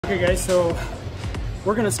Okay guys, so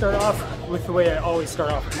we're going to start off with the way I always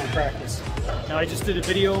start off with my practice. Now I just did a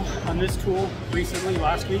video on this tool recently,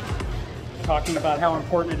 last week, talking about how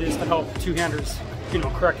important it is to help two-handers,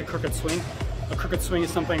 correct a crooked swing. A crooked swing is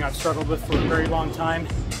something I've struggled with for a very long time,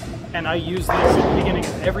 and I use this at the beginning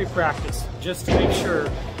of every practice just to make sure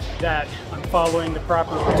that I'm following the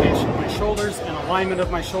proper rotation of my shoulders and alignment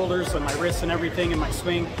of my shoulders and my wrists and everything in my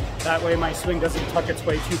swing. That way my swing doesn't tuck its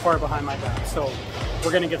way too far behind my back. So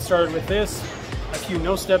we're going to get started with this, a few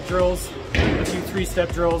no-step drills, a few three-step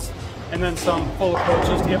drills, and then some full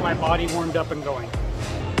approaches to get my body warmed up and going.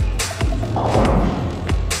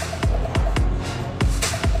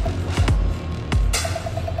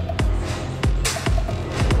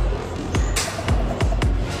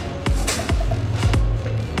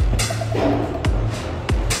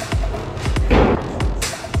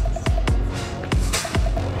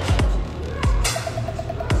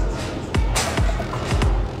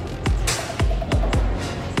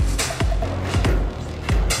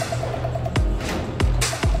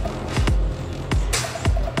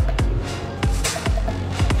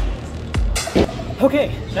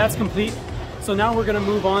 Okay, that's complete. So now we're going to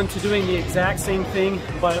move on to doing the exact same thing,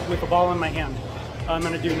 but with the ball in my hand. I'm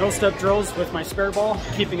going to do no-step drills with my spare ball,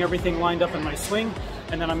 keeping everything lined up in my swing,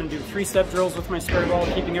 and then I'm going to do three-step drills with my spare ball,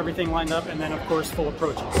 keeping everything lined up, and then of course full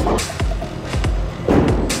approaches.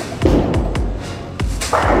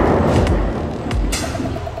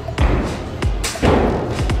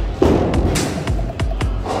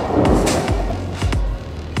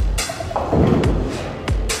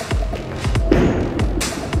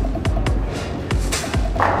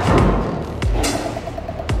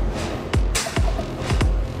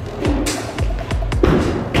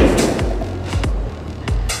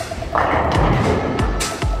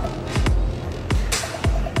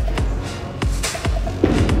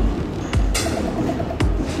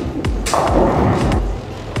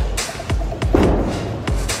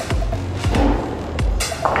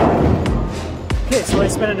 Okay, so I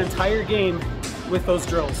spent an entire game with those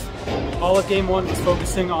drills. All of game one was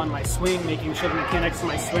focusing on my swing, making sure the mechanics of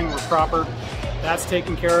my swing were proper. That's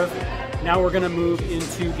taken care of. Now we're going to move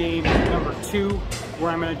into game number two,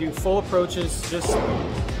 where I'm going to do full approaches, just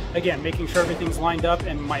again making sure everything's lined up,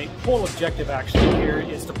 and my whole objective actually here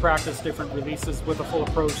is to practice different releases with a full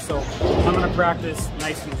approach. So I'm going to practice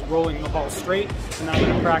nice and rolling the ball straight, and then I'm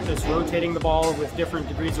going to practice rotating the ball with different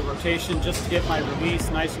degrees of rotation just to get my release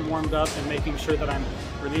nice and warmed up and making sure that I'm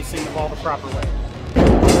releasing the ball the proper way.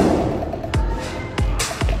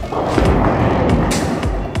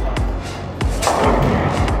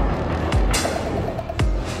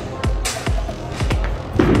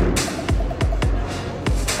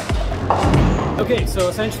 Okay, so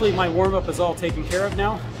essentially my warm-up is all taken care of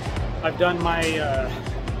now. I've done my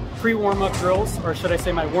pre-warm-up drills, or should I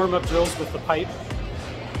say my warm-up drills with the pipe,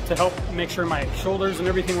 to help make sure my shoulders and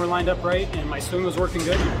everything were lined up right and my swing was working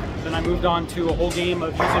good. Then I moved on to a whole game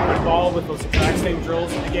of using my ball with those exact same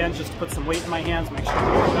drills, and again just to put some weight in my hands, make sure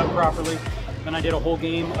they're working out properly. Then I did a whole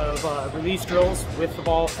game of release drills with the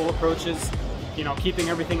ball, full approaches, keeping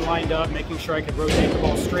everything lined up, making sure I could rotate the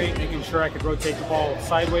ball straight, making sure I could rotate the ball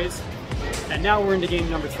sideways. And now we're into game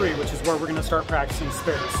number three, which is where we're going to start practicing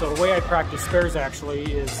spares. So the way I practice spares actually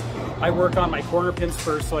is I work on my corner pins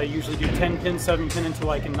first. So I usually do 10 pin, 7 pin until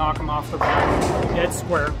I can knock them off the back, dead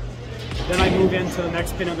square. Then I move into the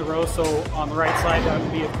next pin in the row. So on the right side, that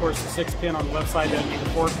would be, of course, the 6 pin. On the left side, that would be the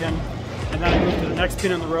 4 pin. And then I move to the next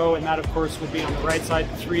pin in the row, and that, of course, would be on the right side,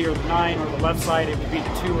 the 3 or the 9, or the left side, it would be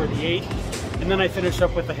the 2 or the 8. And then I finish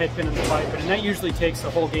up with the head pin and the 5 pin. And that usually takes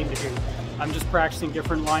the whole game to do. I'm just practicing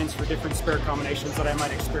different lines for different spare combinations that I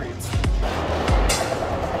might experience.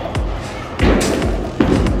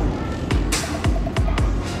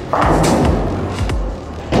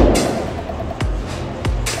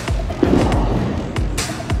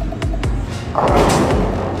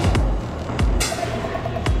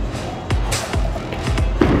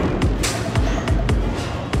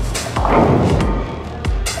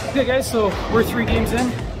 Okay guys, so we're 3 games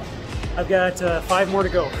in. I've got 5 more to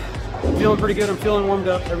go. I'm feeling pretty good, I'm feeling warmed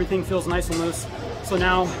up, everything feels nice and loose. So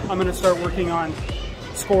now I'm going to start working on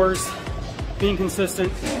scores, being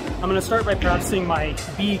consistent. I'm going to start by practicing my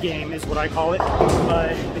B game, is what I call it.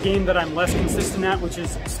 The game that I'm less consistent at, which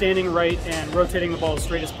is standing right and rotating the ball as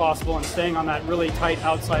straight as possible and staying on that really tight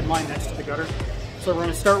outside line next to the gutter. So we're going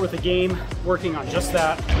to start with a game working on just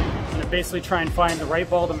that. I'm going to basically try and find the right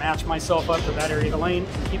ball to match myself up to that area of the lane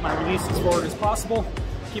and keep my release as forward as possible.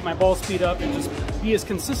 Keep my ball speed up and just be as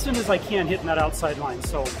consistent as I can hitting that outside line.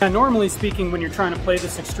 So normally speaking, when you're trying to play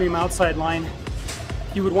this extreme outside line,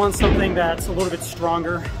 you would want something that's a little bit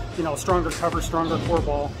stronger, you know, stronger cover, stronger core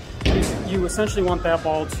ball, you essentially want that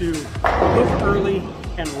ball to hook early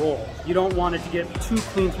and roll. You don't want it to get too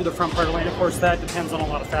clean through the front part of the lane. Of course, that depends on a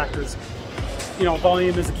lot of factors. You know,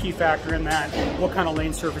 volume is a key factor in that. What kind of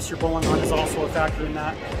lane surface you're bowling on is also a factor in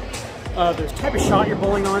that. The type of shot you're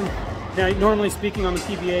bowling on. Now, normally speaking, on the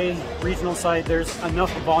PBA regional side, there's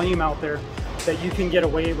enough volume out there that you can get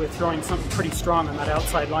away with throwing something pretty strong on that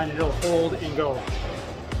outside line and it'll hold and go.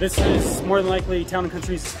 This is more than likely Town &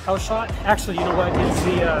 Country's house shot. Actually, you know what? It's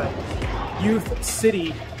the Youth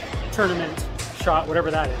City Tournament shot, whatever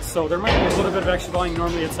that is. So there might be a little bit of extra volume.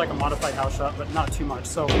 Normally it's like a modified house shot, but not too much.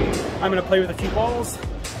 So I'm gonna play with a few balls.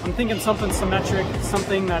 I'm thinking something symmetric,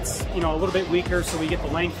 something that's, you know, a little bit weaker so we get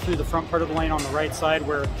the length through the front part of the lane on the right side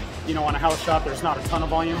where, you know, on a house shot there's not a ton of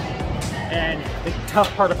volume. And the tough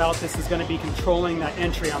part about this is going to be controlling that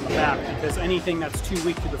entry on the back, because anything that's too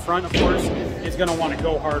weak to the front, of course, is going to want to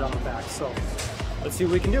go hard on the back. So let's see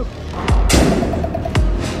what we can do.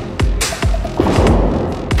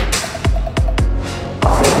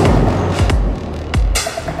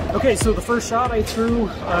 Okay, so the first shot I threw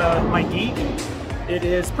my geek. It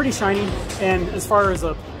is pretty shiny, and as far as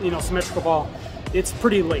a, you know, symmetrical ball, it's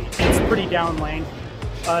pretty late. It's pretty down lane.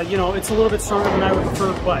 You know, it's a little bit stronger than I would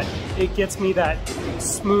prefer, but it gets me that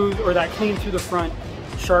smooth or that clean through the front,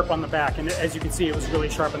 sharp on the back. And as you can see, it was really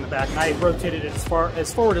sharp on the back, and I rotated it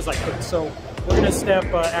as forward as I could. So we're gonna step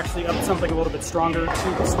actually up something a little bit stronger to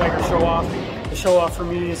the Swagger Show Off. The Show Off for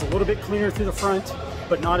me is a little bit cleaner through the front,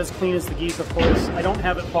 but not as clean as the Geek, of course. I don't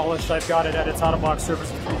have it polished. I've got it at its out-of-box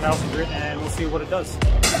surface of 3000 grit, and we'll see what it does.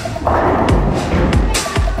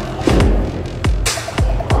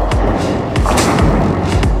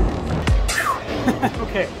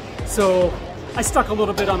 Okay, so I stuck a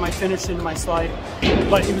little bit on my finish into my slide,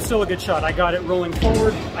 but it was still a good shot. I got it rolling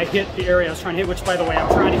forward. I hit the area I was trying to hit, which, by the way, I'm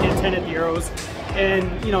trying to hit 10 at the arrows,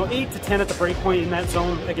 and, you know, 8 to 10 at the break point in that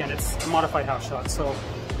zone. Again, it's a modified house shot, so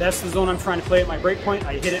that's the zone I'm trying to play at my break point.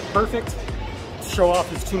 I hit it perfect. Show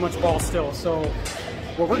Off is too much ball still, so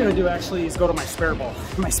what we're gonna do actually is go to my spare ball.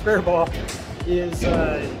 My spare ball is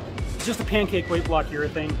just a pancake weight block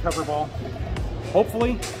urethane cover ball.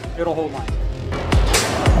 Hopefully, it'll hold line.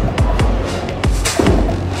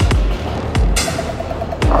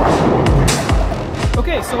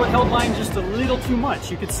 Okay, so it held line just a little too much.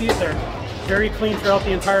 You could see it there. Very clean throughout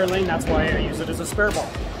the entire lane. That's why I use it as a spare ball.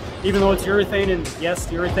 Even though it's urethane, and yes,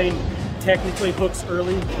 urethane technically hooks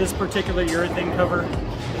early, this particular urethane cover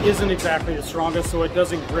isn't exactly the strongest, so it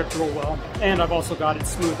doesn't grip real well. And I've also got it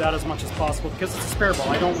smoothed out as much as possible because it's a spare ball.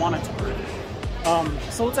 I don't want it to grip.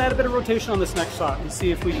 So let's add a bit of rotation on this next shot and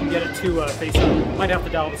see if we can get it to face up. Might have to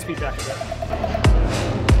dial the speed back a bit.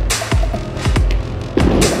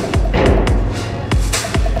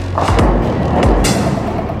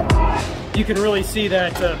 You can really see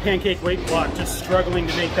that pancake weight block just struggling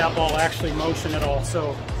to make that ball actually motion at all.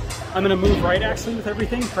 So I'm gonna move right actually with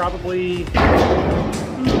everything, probably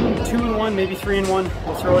 2-in-1, maybe 3-in-1.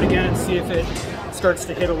 We'll throw it again and see if it starts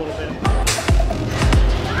to hit a little bit.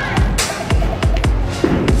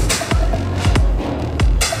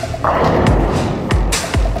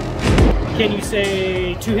 Can you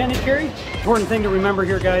say two-handed carry? Important thing to remember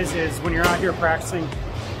here, guys, is when you're out here practicing,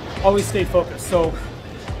 always stay focused. So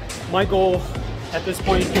my goal at this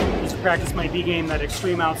point is to practice my B game, that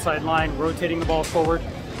extreme outside line, rotating the ball forward.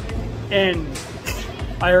 And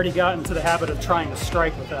I already got into the habit of trying to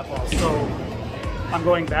strike with that ball. So I'm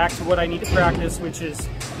going back to what I need to practice, which is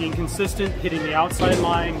being consistent, hitting the outside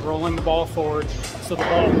line, rolling the ball forward so the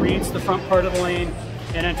ball reads the front part of the lane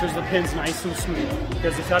and enters the pins nice and smooth.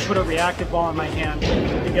 Because if I put a reactive ball in my hand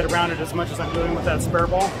and get around it as much as I'm doing with that spare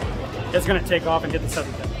ball, it's gonna take off and hit the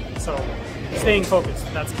 7th pin. So staying focused,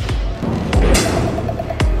 that's key.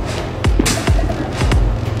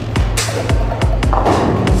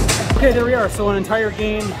 Okay, there we are. So an entire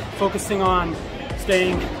game focusing on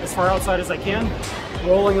staying as far outside as I can,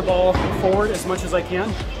 rolling the ball forward as much as I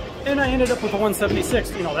can, and I ended up with a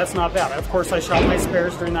 176. You know, that's not bad. Of course, I shot my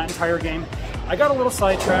spares during that entire game. I got a little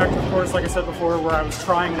sidetracked, of course, like I said before, where I was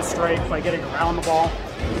trying to strike by getting around the ball,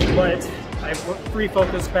 but I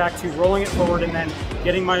refocused back to rolling it forward and then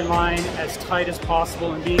getting my line as tight as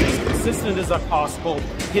possible and being as consistent as possible,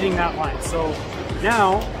 hitting that line. So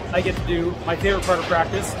now I get to do my favorite part of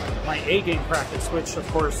practice, my A game practice, which of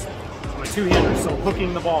course I'm a two-hander, so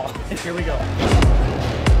hooking the ball. Here we go.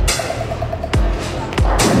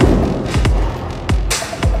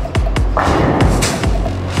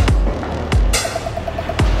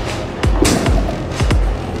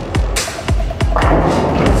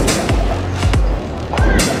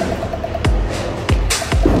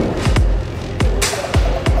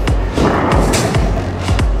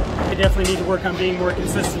 work on being more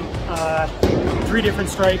consistent. 3 different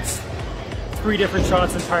strikes, 3 different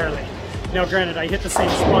shots entirely. Now granted, I hit the same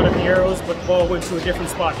spot at the arrows, but the ball went to a different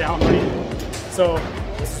spot downright. So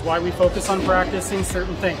this is why we focus on practicing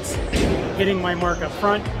certain things. Hitting my mark up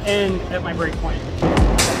front and at my break point.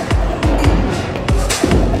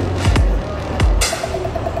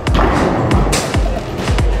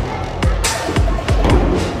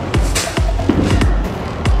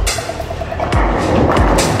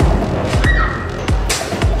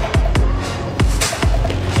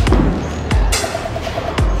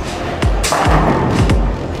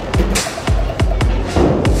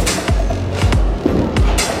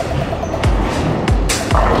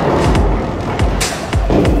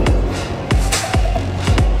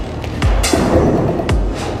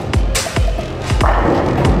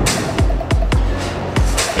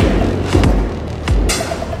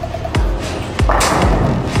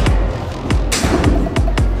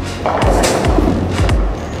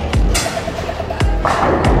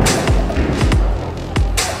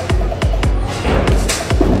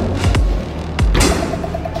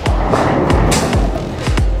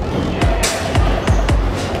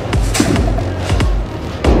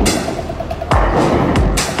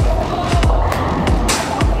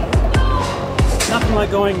 Like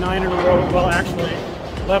going 9 in a row, well actually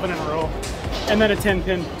 11 in a row, and then a 10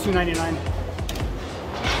 pin, 299,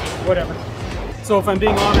 whatever. So if I'm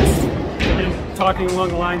being honest and talking along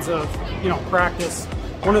the lines of, you know, practice,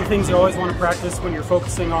 one of the things you always want to practice when you're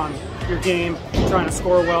focusing on your game, trying to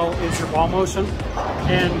score well, is your ball motion.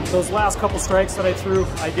 And those last couple strikes that I threw,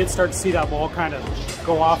 I did start to see that ball kind of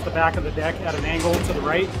go off the back of the deck at an angle to the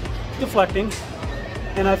right, deflecting.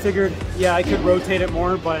 And I figured, yeah, I could rotate it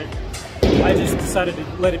more, but I just decided to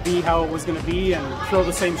let it be how it was going to be and throw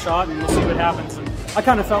the same shot and we'll see what happens. And I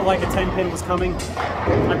kind of felt like a 10 pin was coming.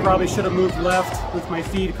 I probably should have moved left with my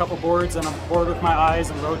feet a couple boards and a board with my eyes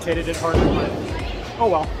and rotated it harder, but oh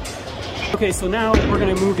well. Okay, so now we're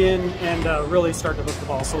going to move in and really start to hook the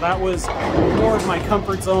ball. So that was more of my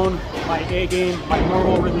comfort zone, my A game, my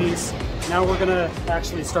normal release. Now we're going to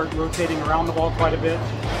actually start rotating around the ball quite a bit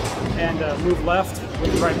and move left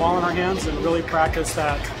with the right ball in our hands and really practice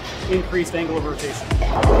that increased angle of rotation.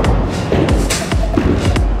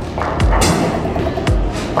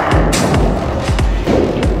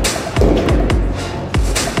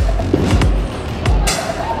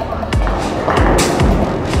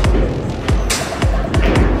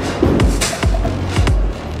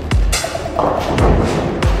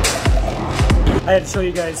 I had to show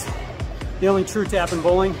you guys the only true tap in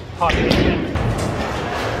bowling, pocket 8 pin.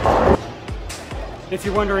 If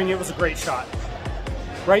you're wondering, it was a great shot.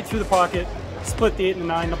 Right through the pocket, split the 8 and the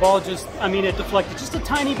 9. The ball just, I mean, it deflected just a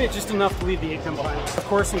tiny bit, just enough to leave the 8 pin behind. Of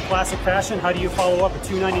course, in classic fashion, how do you follow up a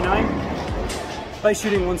 299? By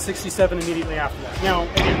shooting 167 immediately after that. Now,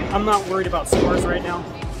 again, I'm not worried about scores right now.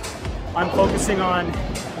 I'm focusing on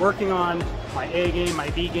working on my A game,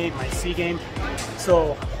 my B game, my C game.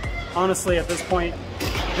 So, honestly, at this point,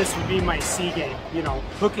 this would be my C game. You know,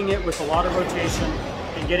 hooking it with a lot of rotation,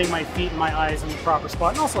 and getting my feet and my eyes in the proper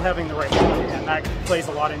spot, and also having the right ball, and that plays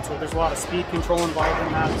a lot into it. There's a lot of speed control involved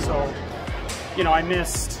in that, so, you know, I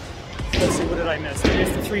missed, let's see, what did I miss? I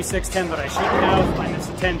missed the 3-6-10 that I shouldn't have, I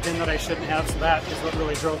missed the 10 pin that I shouldn't have, so that is what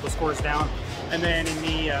really drove the scores down. And then in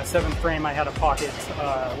the 7th frame, I had a pocket,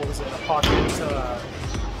 what was it, a pocket,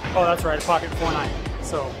 oh, that's right, a pocket 4-9,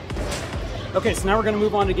 so. Okay, so now we're gonna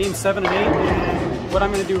move on to game 7 and 8, and what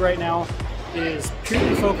I'm gonna do right now is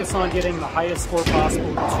purely focus on getting the highest score possible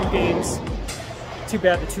in 2 games. Too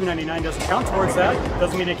bad the 299 doesn't count towards that.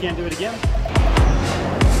 Doesn't mean I can't do it again.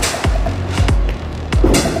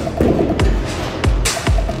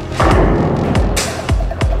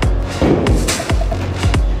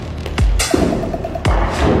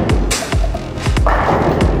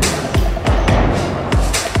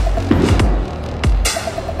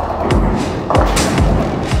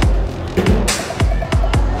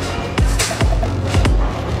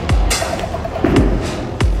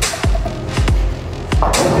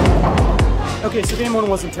 Okay, so game 1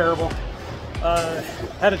 wasn't terrible.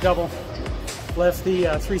 Had a double, left the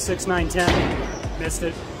 3-6-9-10, missed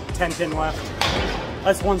it, 10 pin left.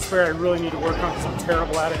 That's one spare I really need to work on because I'm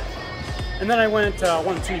terrible at it. And then I went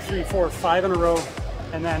 1, 2, 3, 4, 5 in a row,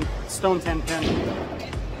 and then stone 10 pin,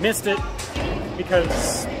 missed it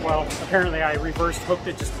because, well, apparently I reverse hooked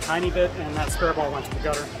it just a tiny bit, and that spare ball went to the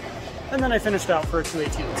gutter. And then I finished out for a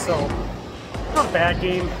 218. So not a bad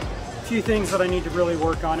game. Few things that I need to really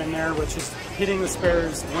work on in there, which is hitting the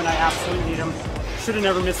spares when I absolutely need them. Should have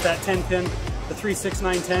never missed that 10 pin. The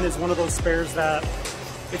 3-6-9-10 is one of those spares that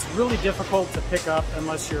it's really difficult to pick up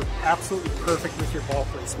unless you're absolutely perfect with your ball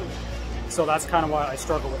placement. So that's kind of why I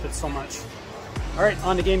struggle with it so much. All right,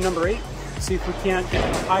 on to game number 8. See if we can't get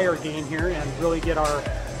a higher gain here and really get our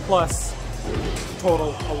plus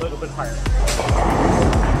total a little bit higher.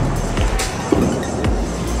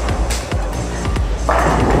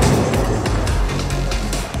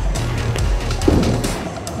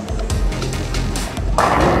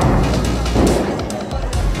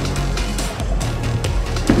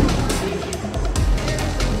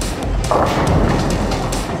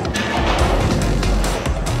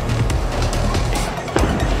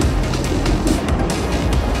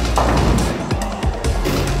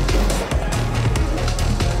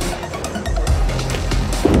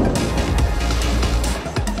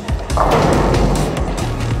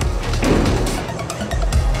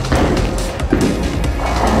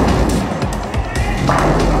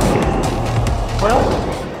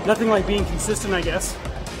 Nothing like being consistent, I guess.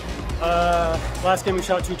 Last game we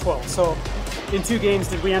shot 212. So in 2 games,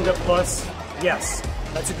 did we end up plus? Yes,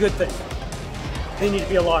 that's a good thing. They need to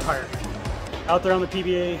be a lot higher. Out there on the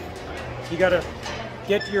PBA, you gotta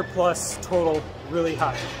get your plus total really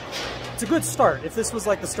high. It's a good start. If this was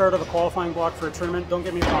like the start of a qualifying block for a tournament, don't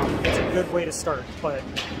get me wrong, it's a good way to start. But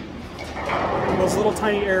those little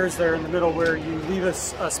tiny errors there in the middle where you leave a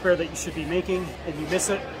spare that you should be making and you miss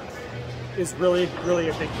it, is really, really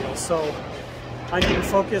a big deal. So I need to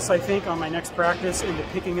focus, I think, on my next practice into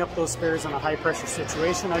picking up those spares in a high pressure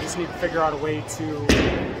situation. I just need to figure out a way to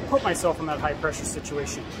put myself in that high pressure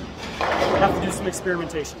situation. I have to do some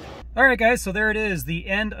experimentation. All right, guys, so there it is, the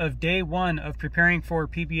end of day 1 of preparing for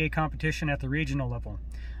PBA competition at the regional level.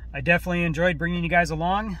 I definitely enjoyed bringing you guys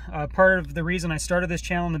along. Part of the reason I started this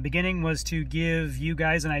channel in the beginning was to give you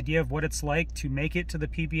guys an idea of what it's like to make it to the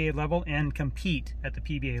PBA level and compete at the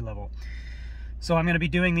PBA level. So I'm going to be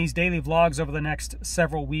doing these daily vlogs over the next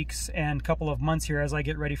several weeks and couple of months here as I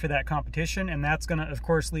get ready for that competition, and that's going to, of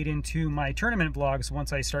course, lead into my tournament vlogs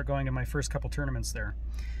once I start going to my first couple tournaments there.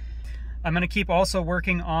 I'm going to keep also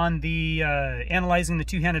working on the analyzing the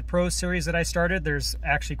Two-Handed Pros series that I started. There's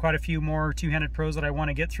actually quite a few more Two-Handed Pros that I want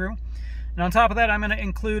to get through. And on top of that, I'm going to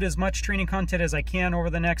include as much training content as I can over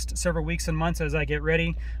the next several weeks and months as I get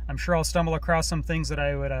ready. I'm sure I'll stumble across some things that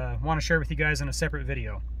I would want to share with you guys in a separate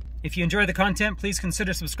video. If you enjoy the content, please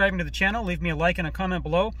consider subscribing to the channel. Leave me a like and a comment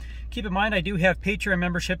below. Keep in mind, I do have Patreon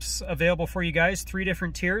memberships available for you guys, 3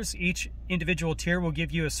 different tiers. Each individual tier will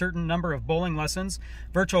give you a certain number of bowling lessons,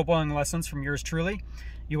 virtual bowling lessons from yours truly.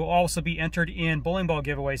 You will also be entered in bowling ball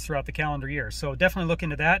giveaways throughout the calendar year. So definitely look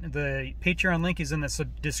into that. The Patreon link is in the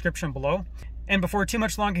description below. And before too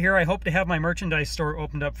much longer here, I hope to have my merchandise store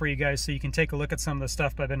opened up for you guys so you can take a look at some of the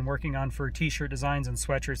stuff I've been working on for t-shirt designs and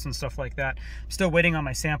sweatshirts and stuff like that. I'm still waiting on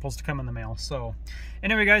my samples to come in the mail. So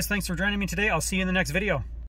anyway, guys, thanks for joining me today. I'll see you in the next video.